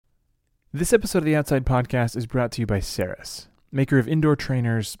This episode of the Outside Podcast is brought to you by Ceres, maker of indoor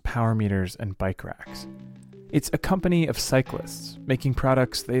trainers, power meters, and bike racks. It's a company of cyclists making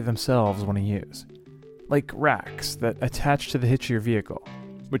products they themselves want to use, like racks that attach to the hitch of your vehicle,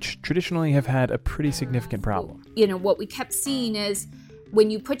 which traditionally have had a pretty significant problem. You know, what we kept seeing is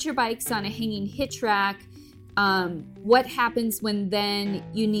when you put your bikes on a hanging hitch rack, what happens when then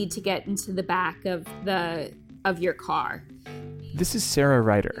you need to get into the back of your car? This is Sarah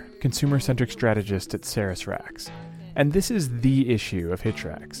Ryder, consumer-centric strategist at Ceres Racks. And this is the issue of hitch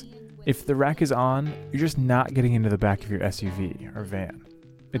racks. If the rack is on, you're just not getting into the back of your SUV or van.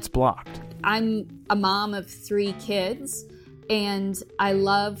 It's blocked. I'm a mom of 3 kids, and I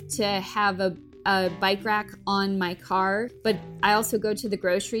love to have a bike rack on my car, but I also go to the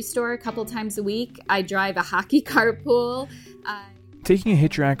grocery store a couple times a week. I drive a hockey carpool. Taking a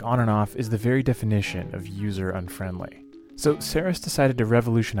hitch rack on and off is the very definition of user-unfriendly. So Ceres decided to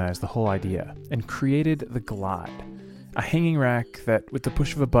revolutionize the whole idea and created the Glide, a hanging rack that, with the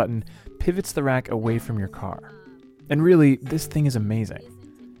push of a button, pivots the rack away from your car. And really, this thing is amazing.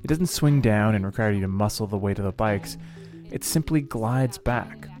 It doesn't swing down and require you to muscle the weight of the bikes. It simply glides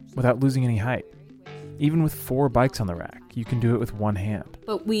back without losing any height. Even with 4 bikes on the rack, you can do it with one hand.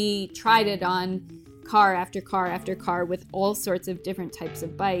 But we tried it on car after car after car with all sorts of different types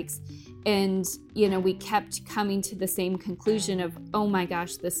of bikes. And, you know, we kept coming to the same conclusion of, oh my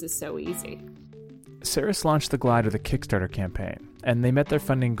gosh, this is so easy. Ceres launched the Glide with a Kickstarter campaign, and they met their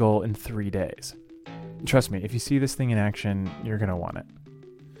funding goal in 3 days. Trust me, if you see this thing in action, you're going to want it.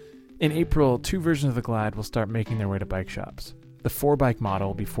 In April, 2 versions of the Glide will start making their way to bike shops. The 4-bike model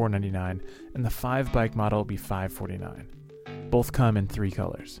will be $499, and the 5-bike model will be $549. Both come in 3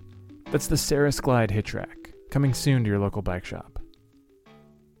 colors. That's the Ceres Glide hitch rack, coming soon to your local bike shop.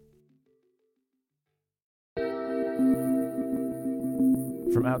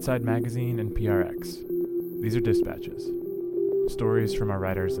 From Outside Magazine and PRX, these are dispatches, stories from our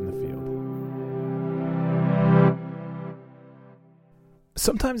writers in the field.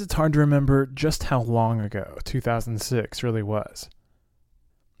 Sometimes it's hard to remember just how long ago 2006 really was.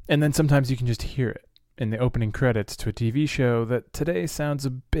 And then sometimes you can just hear it in the opening credits to a TV show that today sounds a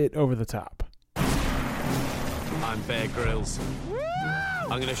bit over the top. I'm Bear Grylls.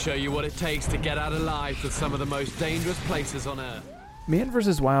 I'm going to show you what it takes to get out alive to some of the most dangerous places on Earth. Man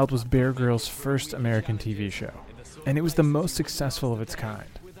vs. Wild was Bear Grylls' first American TV show, and it was the most successful of its kind.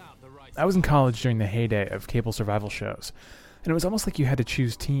 I was in college during the heyday of cable survival shows, and it was almost like you had to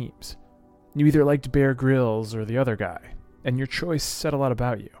choose teams. You either liked Bear Grylls or the other guy, and your choice said a lot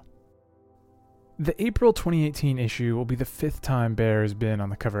about you. The April 2018 issue will be the 5th time Bear has been on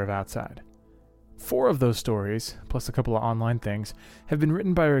the cover of Outside. 4 of those stories, plus a couple of online things, have been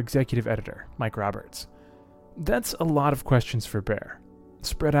written by our executive editor, Mike Roberts. That's a lot of questions for Bear,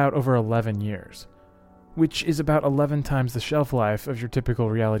 spread out over 11 years, which is about 11 times the shelf life of your typical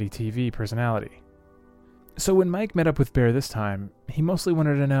reality TV personality. So when Mike met up with Bear this time, he mostly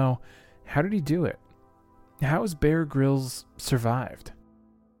wanted to know, how did he do it? How has Bear Grylls survived?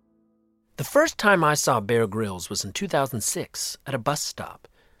 The first time I saw Bear Grylls was in 2006 at a bus stop.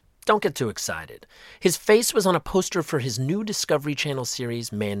 Don't get too excited. His face was on a poster for his new Discovery Channel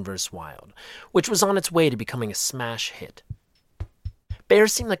series, Man vs. Wild, which was on its way to becoming a smash hit. Bear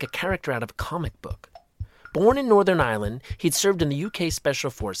seemed like a character out of a comic book. Born in Northern Ireland, he'd served in the UK Special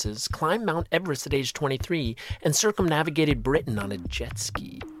Forces, climbed Mount Everest at age 23, and circumnavigated Britain on a jet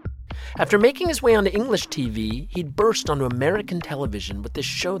ski. After making his way onto English TV, he'd burst onto American television with this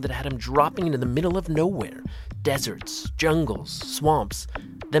show that had him dropping into the middle of nowhere, deserts, jungles, swamps,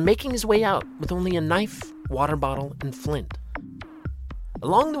 then making his way out with only a knife, water bottle, and flint.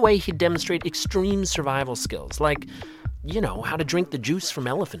 Along the way, he'd demonstrate extreme survival skills, like, you know, how to drink the juice from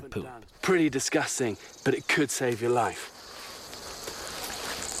elephant poop. Pretty disgusting, but it could save your life.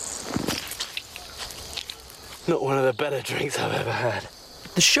 Not one of the better drinks I've ever had.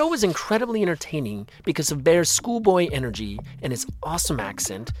 The show was incredibly entertaining because of Bear's schoolboy energy and his awesome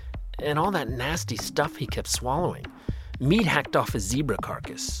accent and all that nasty stuff he kept swallowing. Meat hacked off his zebra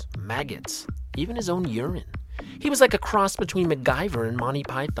carcass, maggots, even his own urine. He was like a cross between MacGyver and Monty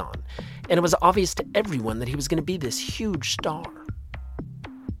Python, and it was obvious to everyone that he was going to be this huge star.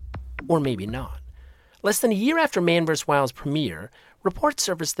 Or maybe not. Less than a year after Man vs. Wild's premiere, reports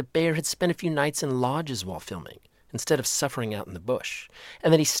surfaced that Bear had spent a few nights in lodges while filming, instead of suffering out in the bush,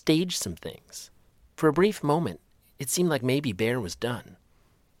 and that he staged some things. For a brief moment, it seemed like maybe Bear was done.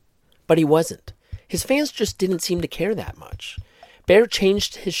 But he wasn't. His fans just didn't seem to care that much. Bear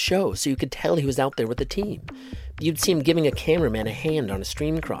changed his show so you could tell he was out there with the team. You'd see him giving a cameraman a hand on a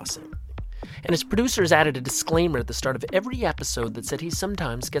stream crossing. and his producers added a disclaimer at the start of every episode that said he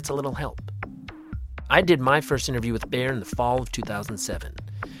sometimes gets a little help. I did my first interview with Bear in the fall of 2007.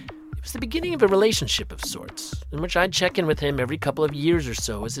 It was the beginning of a relationship of sorts, in which I'd check in with him every couple of years or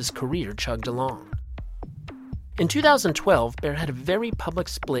so as his career chugged along. In 2012, Bear had a very public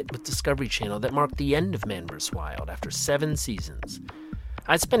split with Discovery Channel that marked the end of Man vs. Wild after 7 seasons.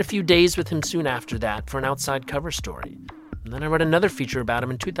 I spent a few days with him soon after that for an outside cover story. And then I wrote another feature about him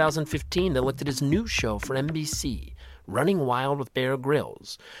in 2015 that looked at his new show for NBC, Running Wild with Bear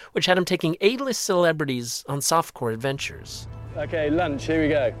Grylls, which had him taking A-list celebrities on softcore adventures. Okay, lunch, here we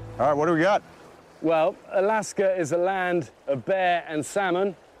go. All right, what do we got? Well, Alaska is a land of bear and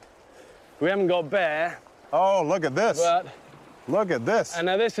salmon. We haven't got bear. Oh, look at this. But, look at this. and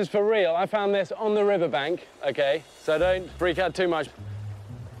now this is for real. I found this on the riverbank, okay? So don't freak out too much.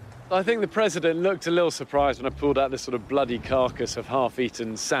 I think the president looked a little surprised when I pulled out this sort of bloody carcass of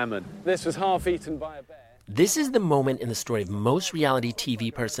half-eaten salmon. This was half eaten by a bear. This is the moment in the story of most reality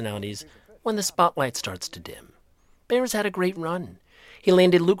TV personalities when the spotlight starts to dim. Bear's had a great run. He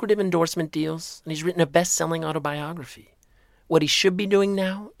landed lucrative endorsement deals, and he's written a best-selling autobiography. What he should be doing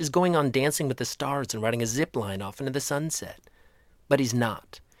now is going on Dancing with the Stars and riding a zip line off into the sunset. But he's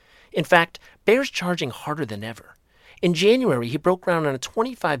not. In fact, Bear's charging harder than ever. In January, he broke ground on a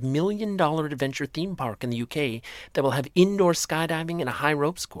 $25 million adventure theme park in the UK that will have indoor skydiving and a high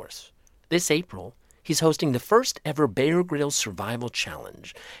ropes course. This April, he's hosting the first ever Bear Grylls Survival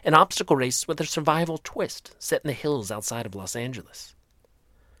Challenge, an obstacle race with a survival twist set in the hills outside of Los Angeles.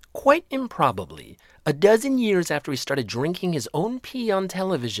 Quite improbably, a dozen years after he started drinking his own pee on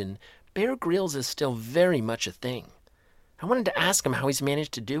television, Bear Grylls is still very much a thing. I wanted to ask him how he's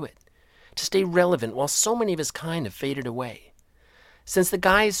managed to do it, to stay relevant while so many of his kind have faded away. Since the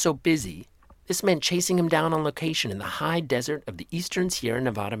guy is so busy, this meant chasing him down on location in the high desert of the eastern Sierra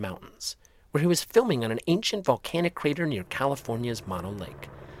Nevada mountains, where he was filming on an ancient volcanic crater near California's Mono Lake.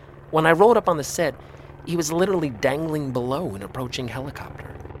 When I rolled up on the set, he was literally dangling below an approaching helicopter.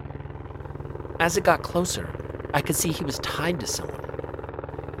 As it got closer, I could see he was tied to someone.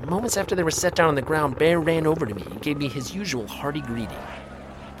 Moments after they were set down on the ground, Bear ran over to me and gave me his usual hearty greeting.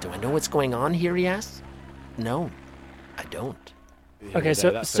 "Do I know what's going on here?" he asked. "No, I don't." Okay,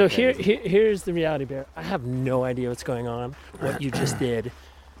 so here's the reality, Bear. I have no idea what's going on, what you just did.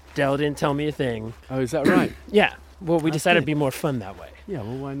 Dell didn't tell me a thing. Oh, is that right? Yeah, well, we decided it'd be more fun that way. Yeah,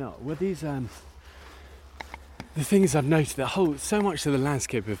 well, why not? Well, these, the thing is I've noticed that so much of the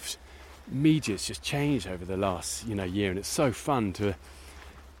landscape of media's just changed over the last, year, and it's so fun to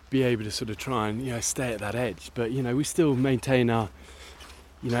be able to sort of try and, stay at that edge. But, we still maintain our,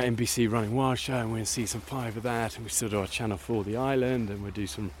 NBC Running Wild show, and we're in season 5 of that, and we still do our Channel 4 The Island, and we do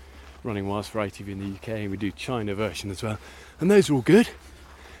some Running Wilds for ITV in the UK, and we do China version as well. And those are all good,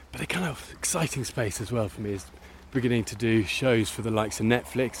 but they're kind of exciting space as well for me, is beginning to do shows for the likes of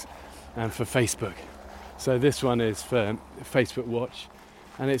Netflix and for Facebook. So this one is for Facebook Watch,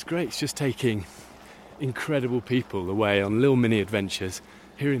 and it's great. It's just taking incredible people away on little mini adventures,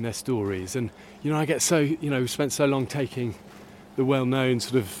 hearing their stories. And, I get so, we've spent so long taking the well-known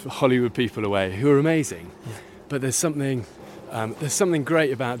sort of Hollywood people away who are amazing. Yeah. But there's something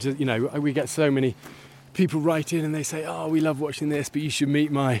great about, we get so many people write in and they say, "Oh, we love watching this, but you should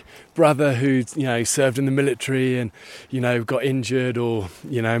meet my brother who, served in the military and, got injured," or,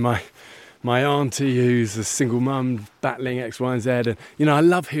 my auntie who's a single mum battling X, Y, and Z. And, I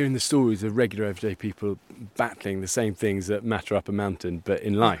love hearing the stories of regular everyday people battling the same things that matter up a mountain, but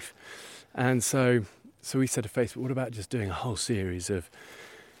in life. And so we said to Facebook, what about just doing a whole series of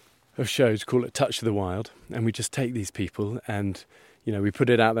shows, call it Touch of the Wild, and we just take these people and, we put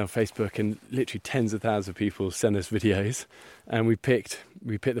it out there on Facebook, and literally tens of thousands of people send us videos, and we picked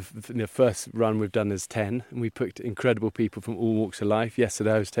the first run we've done is 10, and we picked incredible people from all walks of life.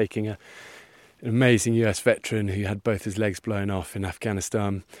 Yesterday I was taking an amazing US veteran who had both his legs blown off in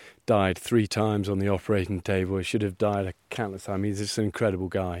Afghanistan, died 3 times on the operating table. He should have died a countless times. He's just an incredible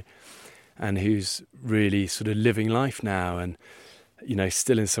guy, and who's really sort of living life now, and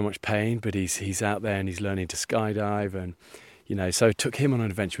still in so much pain, but he's out there and he's learning to skydive. And so I took him on an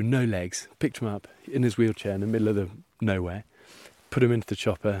adventure with no legs, picked him up in his wheelchair in the middle of the nowhere, put him into the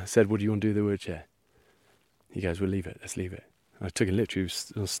chopper, said, "What do you want to do with the wheelchair?" He goes, "We'll leave it, let's leave it." I took him literally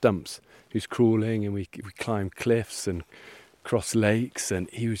on stumps. He was crawling, and we climbed cliffs and crossed lakes, and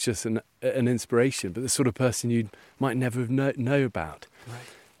he was just an inspiration, but the sort of person you might never know about. Right.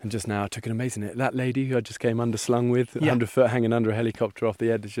 And just now I took an amazing... That lady who I just came underslung with, 100 foot hanging under a helicopter off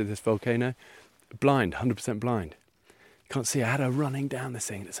the edge of this volcano, blind, 100% blind. Can't see. I had her running down this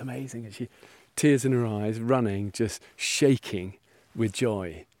thing. It's amazing. And she, tears in her eyes, running, just shaking with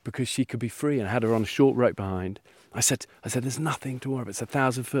joy. because she could be free, and I had her on a short rope behind. I said, there's nothing to worry about. It's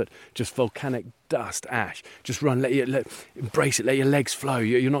 1,000 foot, just volcanic dust, ash. Just run, embrace it, let your legs flow.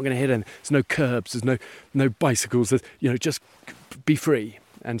 You're not going to hit anything. There's no curbs, there's no bicycles. There's, just be free.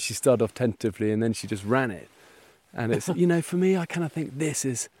 And she started off tentatively, and then she just ran it. And it's, for me, I kind of think this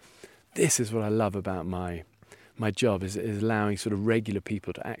is what I love about my job is allowing sort of regular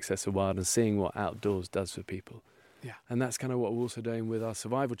people to access the wild and seeing what outdoors does for people. Yeah. And that's kind of what we're also doing with our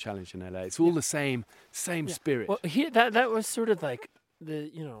survival challenge in LA. It's all the same spirit. Well, that was sort of like I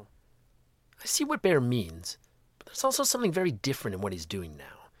see what Bear means, but there's also something very different in what he's doing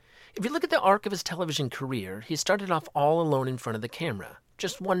now. If you look at the arc of his television career, he started off all alone in front of the camera,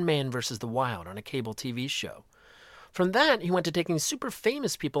 just one man versus the wild on a cable TV show. From that, he went to taking super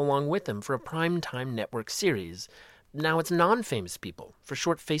famous people along with him for a primetime network series. Now it's non-famous people for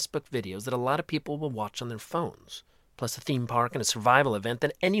short Facebook videos that a lot of people will watch on their phones, plus a theme park and a survival event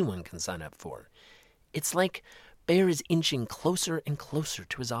that anyone can sign up for. It's like Bear is inching closer and closer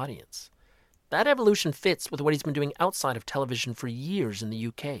to his audience. That evolution fits with what he's been doing outside of television for years in the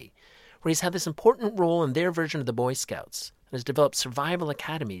UK, where he's had this important role in their version of the Boy Scouts and has developed survival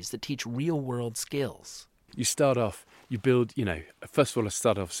academies that teach real-world skills. You start off, you build, first of all, I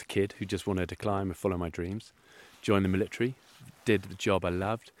started off as a kid who just wanted to climb and follow my dreams, joined the military, did the job I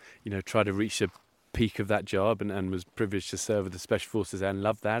loved, tried to reach the peak of that job and was privileged to serve with the Special Forces and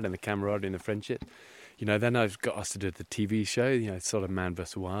loved that and the camaraderie and the friendship. Then I've got us to do the TV show, sort of Man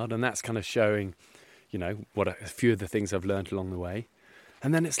vs. Wild, and that's kind of showing, what a few of the things I've learned along the way.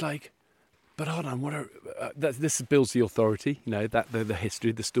 And then it's like, but hold on, this builds the authority, the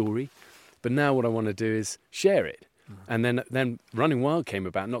history, the story. But now what I want to do is share it. And then Running Wild came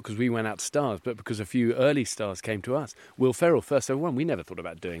about, not because we went out to stars, but because a few early stars came to us. Will Ferrell, first ever one. We never thought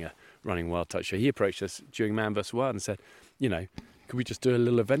about doing a Running Wild type show. He approached us during Man vs. Wild and said, could we just do a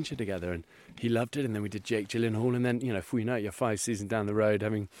little adventure together? And he loved it. And then we did Jake Gyllenhaal. And then, before you know it, you're 5 seasons down the road,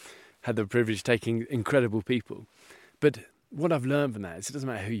 having had the privilege of taking incredible people. But what I've learned from that is it doesn't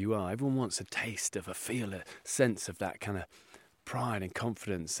matter who you are. Everyone wants a taste of a sense of that kind of pride and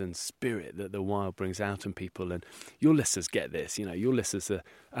confidence and spirit that the wild brings out in people. And your listeners get this, your listeners are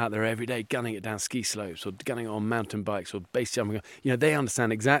out there every day gunning it down ski slopes or gunning it on mountain bikes or base jumping. They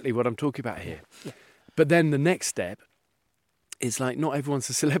understand exactly what I'm talking about here. Yeah. But then the next step is like, not everyone's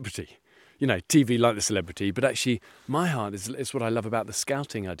a celebrity. TV like the celebrity, but actually my heart is what I love about the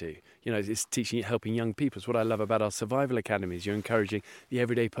scouting I do. It's teaching, helping young people. It's what I love about our survival academies. You're encouraging the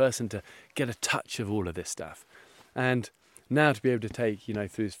everyday person to get a touch of all of this stuff. And now to be able to take,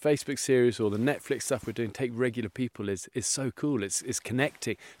 through this Facebook series or the Netflix stuff we're doing, take regular people is so cool. It's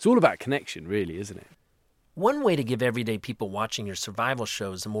connecting. It's all about connection, really, isn't it? One way to give everyday people watching your survival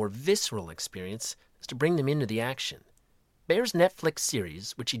shows a more visceral experience is to bring them into the action. Bear's Netflix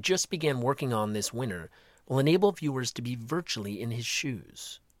series, which he just began working on this winter, will enable viewers to be virtually in his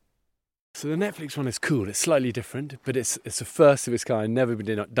shoes. So the Netflix one is cool. It's slightly different, but it's a first of its kind, never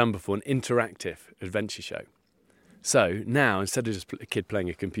been done before, an interactive adventure show. So now, instead of just a kid playing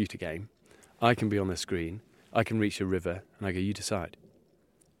a computer game, I can be on the screen, I can reach a river, and I go, you decide.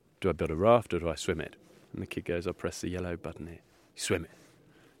 Do I build a raft or do I swim it? And the kid goes, I'll press the yellow button here. You swim it.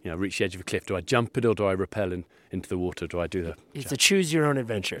 Reach the edge of a cliff. Do I jump it or do I rappel into the water? Do I do the... It's a choose your own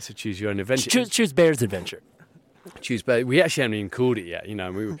adventure. It's a choose your own adventure. Choose Bear's adventure. Choose Bear. We actually haven't even called it yet.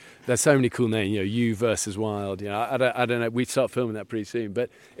 There's so many cool names. You versus Wild. I don't know. We start filming that pretty soon.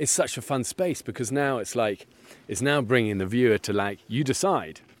 But it's such a fun space because now it's now bringing the viewer to you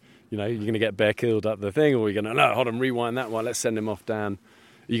decide. You're going to get Bear killed up the thing, or you're going to hold on, rewind that one. Let's send him off down.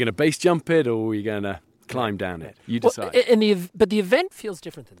 Are you going to base jump it, or are you going to climb down it? You decide. But the event feels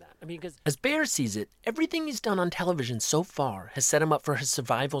different than that. Because as Bear sees it, everything he's done on television so far has set him up for his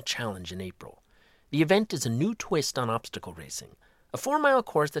survival challenge in April. The event is a new twist on obstacle racing, a 4-mile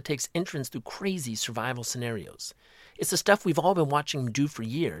course that takes entrants through crazy survival scenarios. It's the stuff we've all been watching him do for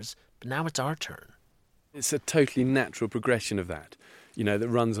years, but now it's our turn. It's a totally natural progression of that, that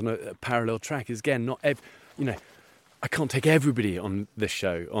runs on a parallel track. Is again, not I can't take everybody on this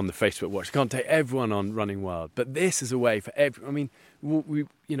show, on the Facebook Watch. I can't take everyone on Running Wild. But this is a way for you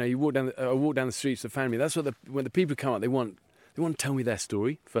walk down the streets of family. That's what when the people come up, they want to tell me their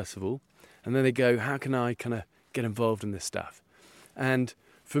story, first of all. And then they go, how can I kind of get involved in this stuff? And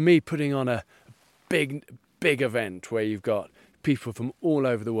for me, putting on a big event where you've got people from all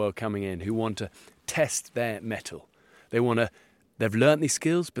over the world coming in who want to test their mettle. They've learnt these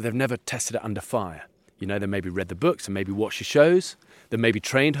skills, but they've never tested it under fire. They maybe read the books and maybe watched the shows. They maybe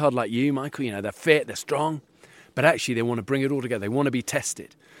trained hard like you, Michael. They're fit, they're strong. But actually, they want to bring it all together. They want to be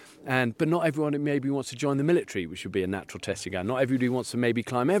tested. But not everyone maybe wants to join the military, which would be a natural testing ground. Not everybody wants to maybe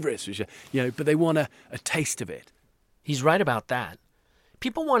climb Everest, which, but they want a taste of it. He's right about that.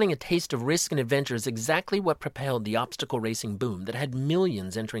 People wanting a taste of risk and adventure is exactly what propelled the obstacle racing boom that had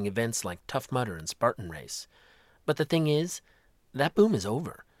millions entering events like Tough Mudder and Spartan Race. But the thing is, that boom is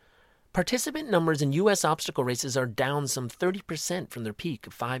over. Participant numbers in U.S. obstacle races are down some 30% from their peak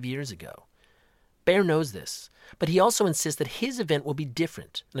of 5 years ago. Bear knows this, but he also insists that his event will be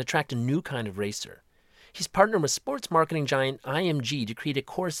different and attract a new kind of racer. He's partnered with sports marketing giant IMG to create a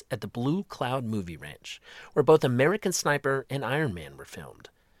course at the Blue Cloud Movie Ranch, where both American Sniper and Iron Man were filmed.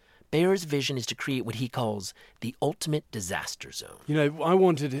 Bear's vision is to create what he calls the ultimate disaster zone.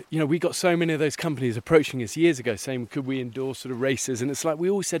 We got so many of those companies approaching us years ago saying, could we endorse sort of races? And it's like we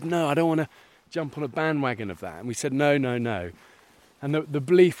always said, no, I don't want to jump on a bandwagon of that. And we said, no. And the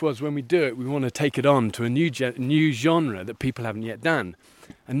belief was when we do it, we want to take it on to a new genre that people haven't yet done.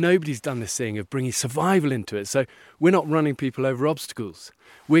 And nobody's done this thing of bringing survival into it. So we're not running people over obstacles.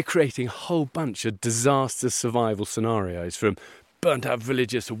 We're creating a whole bunch of disaster survival scenarios, from burnt-out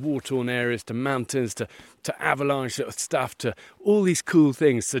villages to war-torn areas to mountains to avalanche stuff to all these cool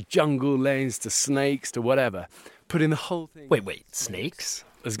things, to jungle lanes to snakes to whatever. Putting the whole thing... Wait, snakes?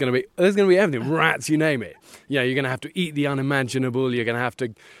 There's going to be everything, rats, you name it. You're going to have to eat the unimaginable. You're going to have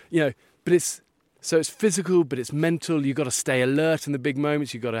to, but it's physical, but it's mental. You've got to stay alert in the big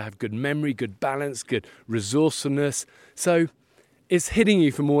moments. You've got to have good memory, good balance, good resourcefulness. So it's hitting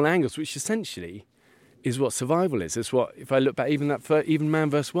you from all angles, which essentially is what survival is. It's what, if I look back, even Man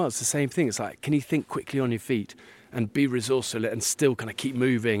vs. Wild, it's the same thing. It's like, can you think quickly on your feet and be resourceful and still kind of keep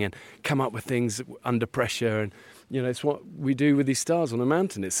moving and come up with things under pressure? And it's what we do with these stars on a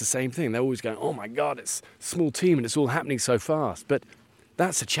mountain. It's the same thing. They're always going, oh my God, it's a small team and it's all happening so fast. But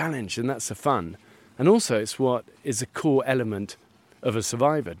that's a challenge and that's a fun. And also it's what is a core element of a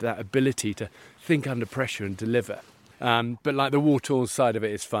survivor, that ability to think under pressure and deliver. But like the war-torn side of it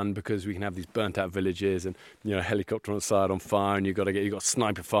is fun because we can have these burnt-out villages and a helicopter on the side on fire, and you've got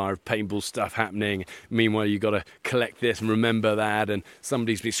sniper fire of paintball stuff happening. Meanwhile, you've got to collect this and remember that, and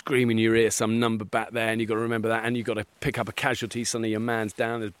somebody's been screaming in your ear some number back there, and you've got to remember that, and you've got to pick up a casualty. Suddenly your man's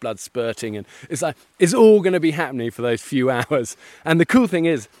down, there's blood spurting, and it's like it's all going to be happening for those few hours. And the cool thing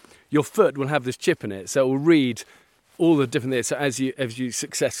is, your foot will have this chip in it, so it will read all the different things. So as you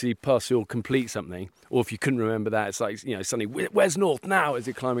successfully pass or complete something, or if you couldn't remember that, it's like, suddenly, where's north now as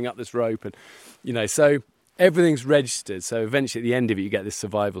you're climbing up this rope? And, so everything's registered. So eventually at the end of it, you get this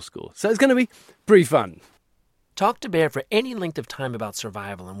survival score. So it's going to be pretty fun. Talk to Bear for any length of time about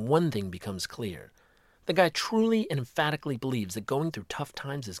survival, and one thing becomes clear. The guy truly and emphatically believes that going through tough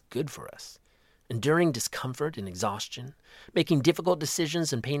times is good for us. Enduring discomfort and exhaustion, making difficult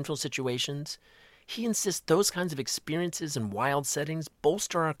decisions in painful situations, he insists those kinds of experiences in wild settings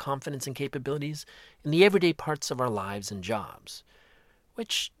bolster our confidence and capabilities in the everyday parts of our lives and jobs.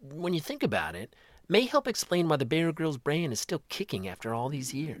 Which, when you think about it, may help explain why the Bear Grylls brain is still kicking after all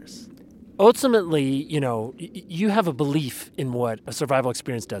these years. Ultimately, you have a belief in what a survival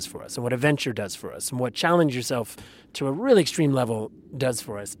experience does for us and what adventure does for us and what challenge yourself to a really extreme level does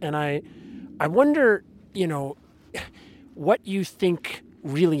for us. And I wonder, what you think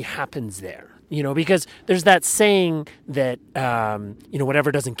really happens there. Because there's that saying that,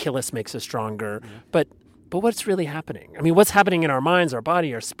 whatever doesn't kill us makes us stronger. Yeah. But what's really happening? I mean, what's happening in our minds, our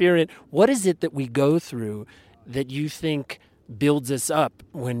body, our spirit? What is it that we go through that you think builds us up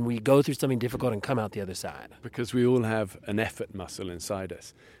when we go through something difficult and come out the other side? Because we all have an effort muscle inside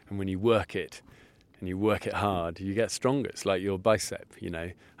us. And when you work it, and you work it hard, you get stronger. It's like your bicep, And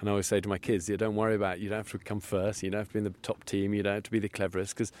I always say to my kids, don't worry about it. You don't have to come first. You don't have to be in the top team. You don't have to be the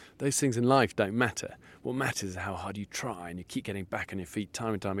cleverest, because those things in life don't matter. What matters is how hard you try, and you keep getting back on your feet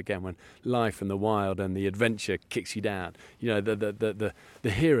time and time again when life and the wild and the adventure kicks you down. The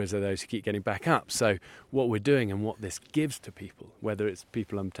heroes are those who keep getting back up. So what we're doing and what this gives to people, whether it's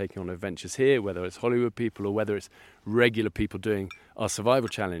people I'm taking on adventures here, whether it's Hollywood people, or whether it's regular people doing our survival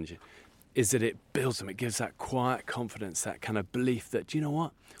challenge, is that it builds them. It gives that quiet confidence, that kind of belief that,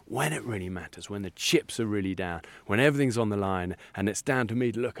 when it really matters, when the chips are really down, when everything's on the line and it's down to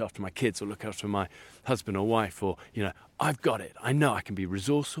me to look after my kids or look after my husband or wife, or, I've got it. I know I can be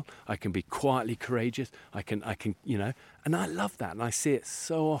resourceful. I can be quietly courageous. I can, and I love that. And I see it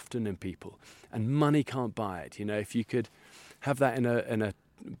so often in people, and money can't buy it. If you could have that in a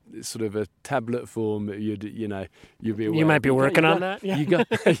sort of a tablet form, you'd be aware. You might be working on that. Yeah. You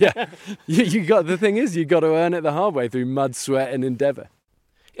got the thing is, you got to earn it the hard way through mud, sweat, and endeavor.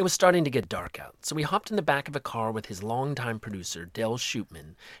 It was starting to get dark out, so we hopped in the back of a car with his longtime producer, Del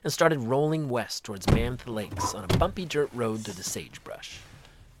Shootman, and started rolling west towards Mammoth Lakes on a bumpy dirt road through the sagebrush.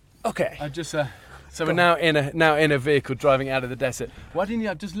 Okay. I just so we're now in a vehicle driving out of the desert. Why didn't you?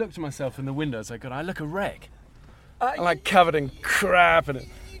 I've just looked at myself in the window. I was like, God, I look a wreck. I'm like covered in crap and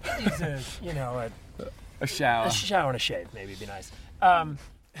a shower. A shower and a shave, maybe, would be nice.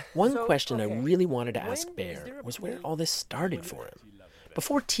 One question I really wanted to ask Bear was where all this started for him.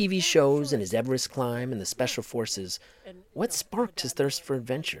 Before TV shows and his Everest climb and the Special Forces, what sparked his thirst for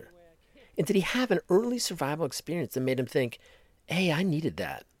adventure? And did he have an early survival experience that made him think, hey, I needed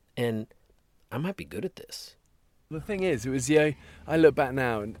that, and I might be good at this? The thing is, it was I look back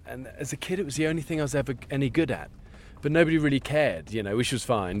now, and as a kid, it was the only thing I was ever any good at. But nobody really cared, which was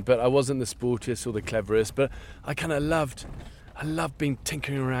fine. But I wasn't the sportiest or the cleverest. But I kind of loved being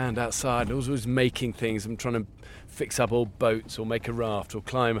tinkering around outside. I was always making things. I'm trying to fix up old boats or make a raft or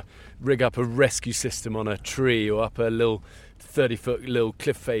rig up a rescue system on a tree or up a little 30-foot little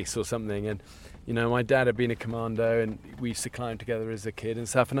cliff face or something. And, my dad had been a commando and we used to climb together as a kid and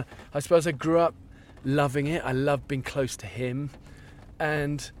stuff. And I suppose I grew up loving it. I loved being close to him.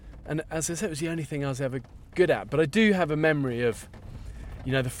 And as I said, it was the only thing I was ever good at. But I do have a memory of,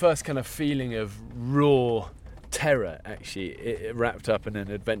 the first kind of feeling of raw terror, actually, it wrapped up in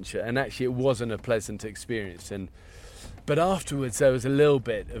an adventure. And actually it wasn't a pleasant experience. But afterwards there was a little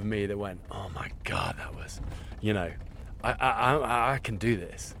bit of me that went, oh my God, that was, I can do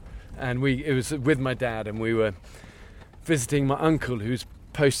this. And it was with my dad, and we were visiting my uncle, who's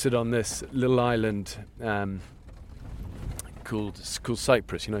posted on this little island called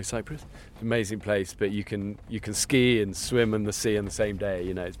Cyprus. Cyprus? Amazing place, but you can ski and swim in the sea on the same day.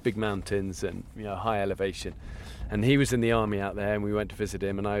 It's big mountains and high elevation. And he was in the army out there, and we went to visit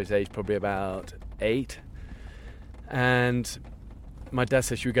him, and I was aged probably about 8. And my dad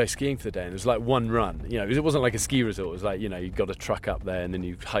said, should we go skiing for the day? And it was like one run. It wasn't like a ski resort. It was like, you got a truck up there, and then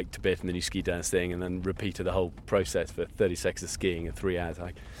you hiked a bit, and then you ski down this thing, and then repeated the whole process for 30 seconds of skiing and 3 hours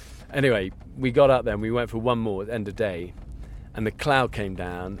hike. Anyway, we got up there, and we went for one more at the end of the day, and the cloud came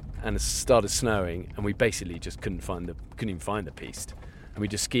down, and it started snowing, and we basically just couldn't even find the piste. And we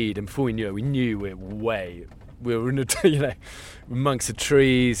just skied, and before we knew it, we were in amongst the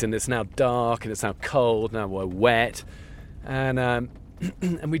trees, and it's now dark, and it's now cold, now we're wet. And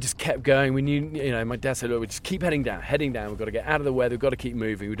and we just kept going. We knew, my dad said, look, we just keep heading down. We've got to get out of the weather. We've got to keep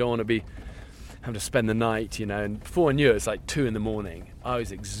moving. We don't want to be having to spend the night, And before I knew it, it's like 2 a.m. I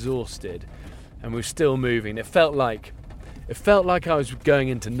was exhausted, and we were still moving. It felt like I was going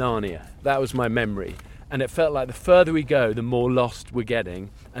into Narnia. That was my memory. And it felt like the further we go, the more lost we're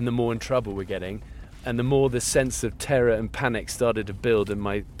getting, and the more in trouble we're getting, and the more the sense of terror and panic started to build in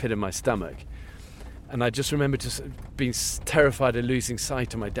my pit of my stomach. And I just remember just being terrified of losing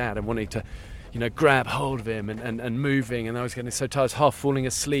sight of my dad and wanting to, grab hold of him and moving. And I was getting so tired, I was half falling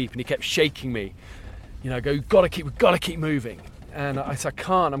asleep, and he kept shaking me. We've got to keep moving. And I said, I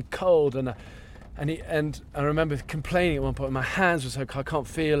can't, I'm cold. And I remember complaining at one point, my hands were so cold, I can't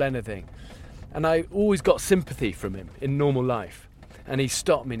feel anything. And I always got sympathy from him in normal life. And he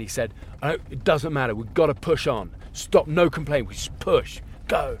stopped me and he said, it doesn't matter, we've got to push on. Stop, no complaining, we just push,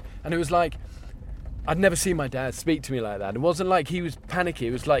 go. And it was like, I'd never seen my dad speak to me like that. It wasn't like he was panicky.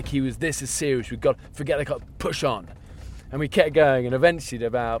 It was like this is serious. We've got to push on. And we kept going, and eventually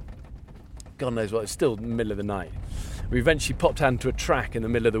about, God knows what, it's still the middle of the night. We eventually popped out into a track in the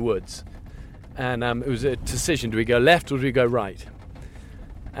middle of the woods. And it was a decision, do we go left or do we go right?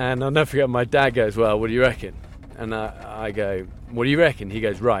 And I'll never forget, my dad goes, well, what do you reckon? And I go, what do you reckon? He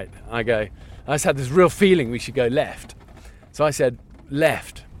goes, right. I just had this real feeling we should go left. So I said,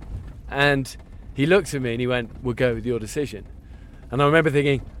 left. And he looked at me and he went, we'll go with your decision. And I remember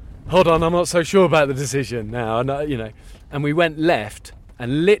thinking, hold on, I'm not so sure about the decision now. And we went left,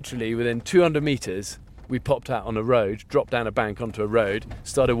 and literally within 200 metres, we popped out on a road, dropped down a bank onto a road,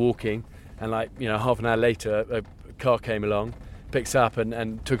 started walking, and half an hour later, a car came along, picked us up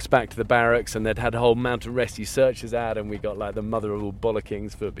and took us back to the barracks, and they'd had a whole mountain rescue searches out, and we got like the mother of all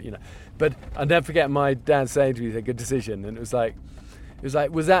bollockings But I'll never forget my dad saying to me, a good decision, and it was like,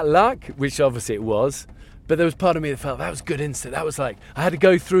 was that luck? Which obviously it was. But there was part of me that felt that was good instinct. That was like, I had to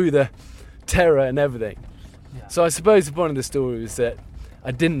go through the terror and everything. Yeah. So I suppose the point of the story was that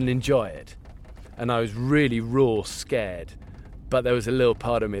I didn't enjoy it. And I was really raw scared. But there was a little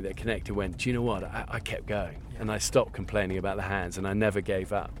part of me that connected, went, do you know what? I kept going. Yeah. And I stopped complaining about the hands, and I never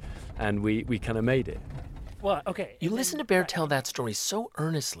gave up. And we kind of made it. Well, okay. You listen to Bear tell that story so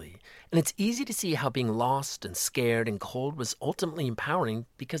earnestly, and it's easy to see how being lost and scared and cold was ultimately empowering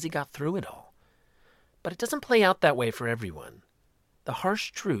because he got through it all. But it doesn't play out that way for everyone. The harsh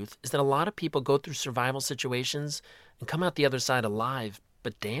truth is that a lot of people go through survival situations and come out the other side alive,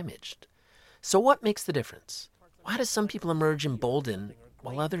 but damaged. So what makes the difference? Why do some people emerge emboldened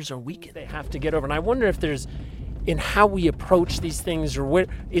while others are weakened. They have to get over. And I wonder if there's, in how we approach these things, or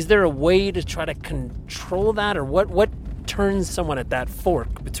is there a way to try to control that, or what turns someone at that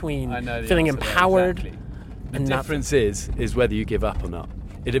fork between feeling empowered exactly. and The difference is whether you give up or not.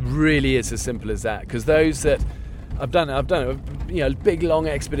 It really is as simple as that. Because those that I've done big long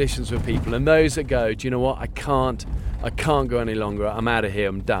expeditions with people, and those that go, do you know what? I can't go any longer. I'm out of here.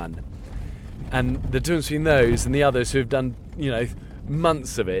 I'm done. And the difference between those and the others who've done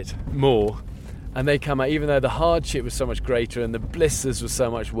months of it more, and they come out, even though the hardship was so much greater and the blisters were so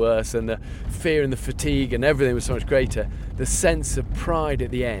much worse and the fear and the fatigue and everything was so much greater, the sense of pride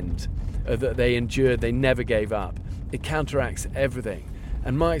at the end that they endured, they never gave up, it counteracts everything.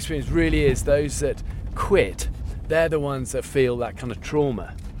 And my experience really is those that quit, they're the ones that feel that kind of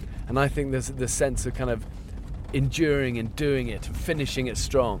trauma. And I think there's the sense of kind of enduring and doing it and finishing it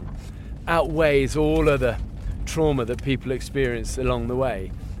strong outweighs all of the trauma that people experience along the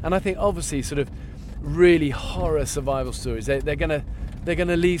way. And I think obviously sort of really horror survival stories, they're gonna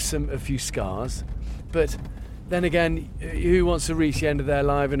leave a few scars, but then again, who wants to reach the end of their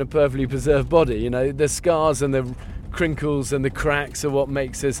life in a perfectly preserved body? The scars and the crinkles and the cracks are what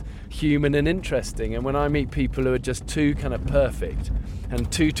makes us human and interesting. And when I meet people who are just too kind of perfect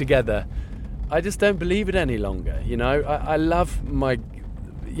and too together, I just don't believe it any longer. I love my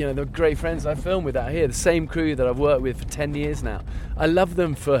the great friends I film with out here, the same crew that I've worked with for 10 years now. I love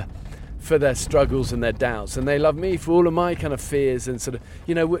them for their struggles and their doubts, and they love me for all of my kind of fears and sort of,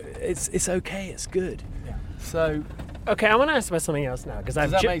 it's okay, it's good. Yeah. So, okay, I want to ask about something else now, because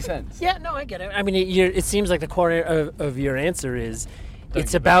does that make sense? Yeah, no, I get it. I mean, it seems like the core of your answer is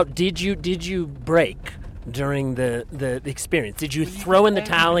it's about did you break during the experience? Did you throw in the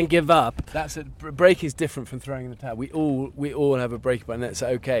towel and give up? That's it. Break is different from throwing in the towel. We all have a break point, and that's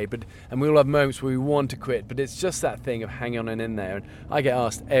okay. And we all have moments where we want to quit, but it's just that thing of hanging on and in there. And I get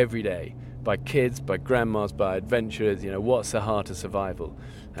asked every day by kids, by grandmas, by adventurers, what's the heart of survival?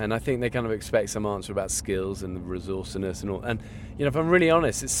 And I think they kind of expect some answer about skills and the resourcefulness and all. And if I'm really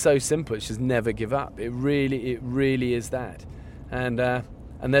honest, it's so simple. It's just never give up. It really is that. And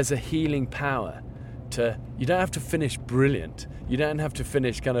there's a healing power. You don't have to finish brilliant. You don't have to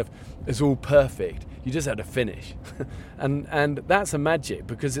finish kind of as all perfect. You just have to finish. and that's a magic,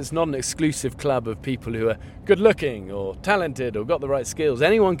 because it's not an exclusive club of people who are good looking or talented or got the right skills.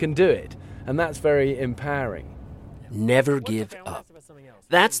 Anyone can do it, and that's very empowering. Never give up.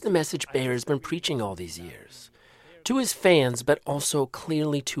 That's the message Bear has been preaching all these years. To his fans, but also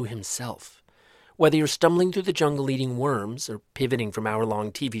clearly to himself. Whether you're stumbling through the jungle eating worms or pivoting from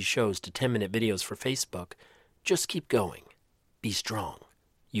hour-long TV shows to 10-minute videos for Facebook, just keep going. Be strong.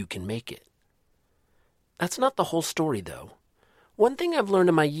 You can make it. That's not the whole story, though. One thing I've learned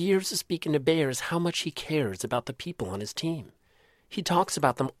in my years of speaking to Bear is how much he cares about the people on his team. He talks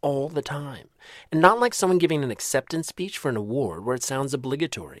about them all the time, and not like someone giving an acceptance speech for an award where it sounds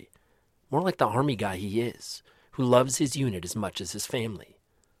obligatory. More like the Army guy he is, who loves his unit as much as his family.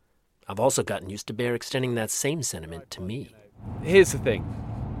 I've also gotten used to Bear extending that same sentiment to me. Here's the thing.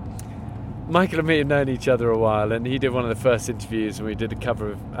 Michael and me had known each other a while, and he did one of the first interviews, and we did a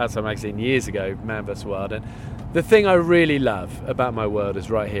cover of Outside Magazine years ago, Man vs. Wild. And the thing I really love about my world is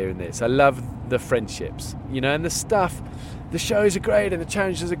right here in this. I love the friendships, and the stuff. The shows are great, and the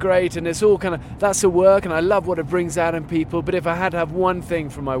challenges are great, and it's all kind of, that's the work, and I love what it brings out in people. But if I had to have one thing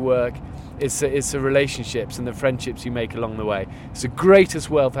from my work, it's the relationships and the friendships you make along the way. It's the greatest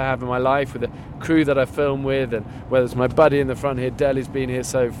wealth I have in my life, with the crew that I film with, and whether it's my buddy in the front here, Deli's been here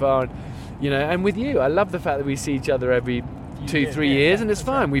so far, and with you. I love the fact that we see each other every 2-3 years, and it's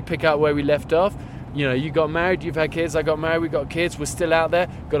fine. We pick up where we left off. You got married, you've had kids, I got married, we got kids, we're still out there,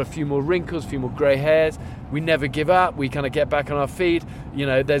 got a few more wrinkles, a few more grey hairs. We never give up, we kind of get back on our feet.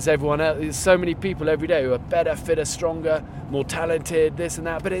 There's everyone else, there's so many people every day who are better, fitter, stronger, more talented, this and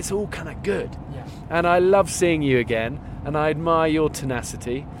that, but it's all kind of good. Yeah. And I love seeing you again, and I admire your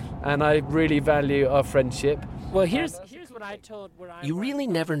tenacity, and I really value our friendship. Well, here's what I told... You really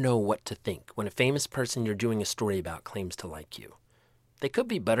never know what to think when a famous person you're doing a story about claims to like you. They could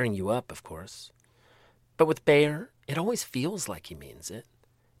be buttering you up, of course. But with Bear, it always feels like he means it.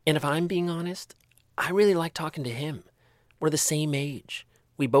 And if I'm being honest, I really like talking to him. We're the same age.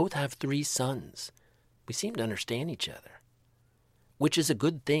 We both have 3 sons. We seem to understand each other. Which is a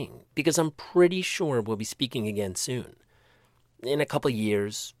good thing, because I'm pretty sure we'll be speaking again soon. In a couple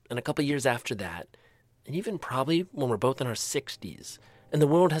years, and a couple years after that, and even probably when we're both in our 60s, and the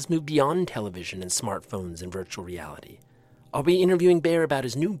world has moved beyond television and smartphones and virtual reality. I'll be interviewing Bear about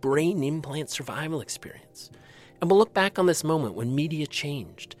his new brain implant survival experience. And we'll look back on this moment when media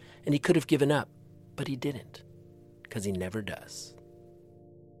changed and he could have given up, but he didn't, because he never does.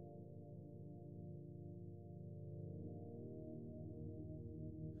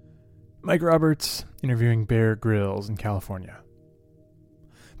 Mike Roberts interviewing Bear Grylls in California.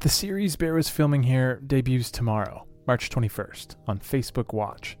 The series Bear was filming here debuts tomorrow, March 21st, on Facebook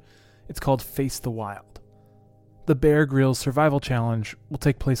Watch. It's called Face the Wild. The Bear Grylls Survival Challenge will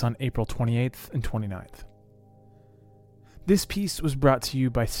take place on April 28th and 29th. This piece was brought to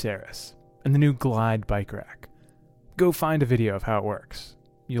you by Saris and the new Glide bike rack. Go find a video of how it works.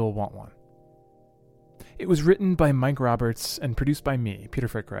 You'll want one. It was written by Mike Roberts and produced by me, Peter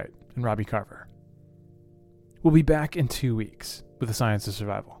Frickright, and Robbie Carver. We'll be back in 2 weeks with The Science of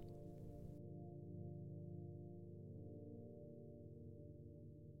Survival.